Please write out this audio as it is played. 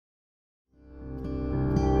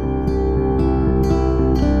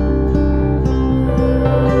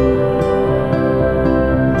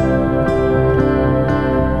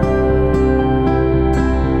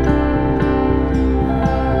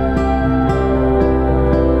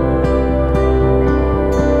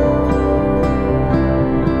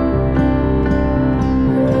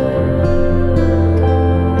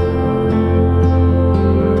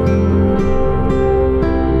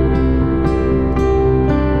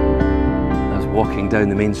walking down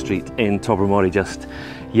the main street in Tobermory just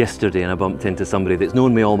yesterday, and I bumped into somebody that's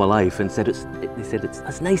known me all my life and said,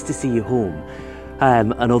 it's nice to see you home.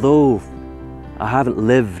 And although I haven't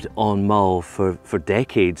lived on Mull for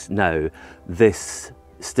decades now, this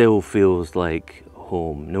still feels like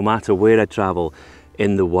home. No matter where I travel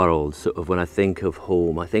in the world, sort of when I think of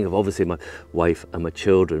home, I think of obviously my wife and my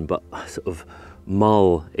children, but sort of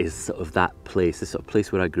Mull is sort of that place, the sort of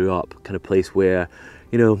place where I grew up, kind of place where,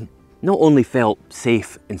 you know, not only felt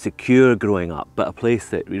safe and secure growing up, but a place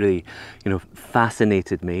that really, you know,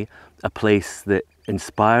 fascinated me, a place that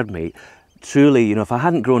inspired me. Truly, you know, if I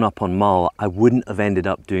hadn't grown up on Mull, I wouldn't have ended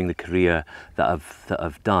up doing the career that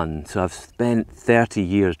I've done. So I've spent 30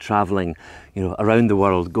 years traveling, you know, around the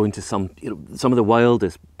world, going to some of the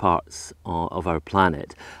wildest parts of our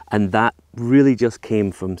planet, and that really just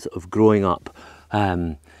came from sort of growing up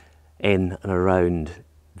in and around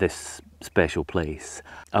this special place.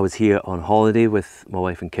 I was here on holiday with my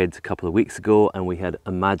wife and kids a couple of weeks ago, and we had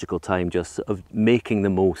a magical time just sort of making the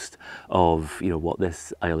most of, you know, what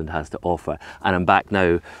this island has to offer. And I'm back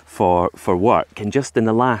now for work, and just in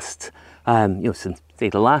the last you know, since say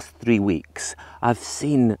the last 3 weeks, I've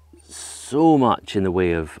seen so much in the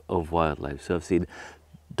way of wildlife. So I've seen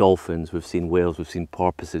dolphins, we've seen whales, we've seen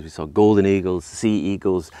porpoises, we saw golden eagles, sea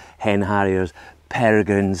eagles, hen harriers,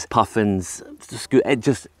 peregrines, puffins,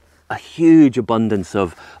 just a huge abundance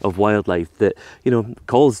of wildlife that, you know,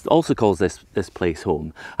 also calls this place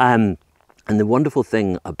home. And the wonderful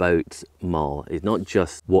thing about Mull is not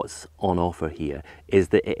just what's on offer here, is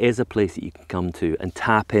that it is a place that you can come to and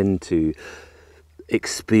tap into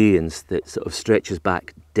experience that sort of stretches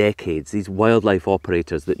back decades. These wildlife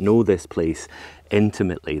operators that know this place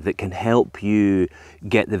intimately, that can help you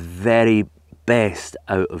get the very best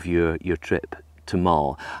out of your trip to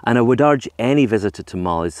Mull. And I would urge any visitor to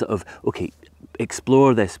Mull is sort of, okay,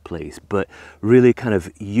 explore this place, but really kind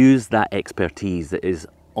of use that expertise that is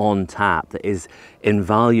on tap, that is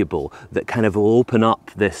invaluable, that kind of will open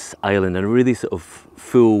up this island in a really sort of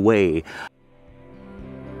full way.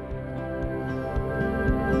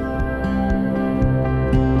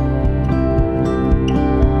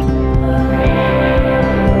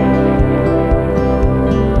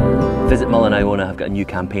 Visit Mull and Iona have got a new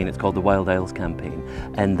campaign, it's called the Wild Isles campaign,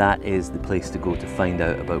 and that is the place to go to find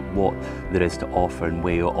out about what there is to offer in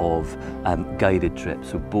way of guided trips,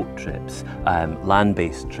 so boat trips,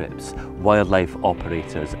 land-based trips, wildlife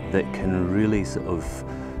operators that can really sort of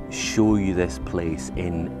show you this place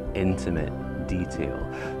in intimate detail.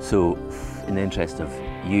 So in the interest of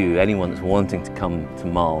you, anyone that's wanting to come to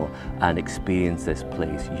Mull and experience this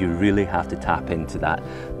place, you really have to tap into that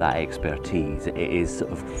expertise. It is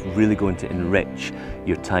sort of really going to enrich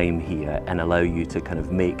your time here and allow you to kind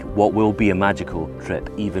of make what will be a magical trip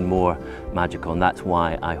even more magical, and that's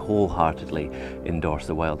why I wholeheartedly endorse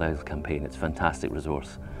the Wild Isles campaign. It's a fantastic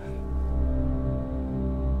resource.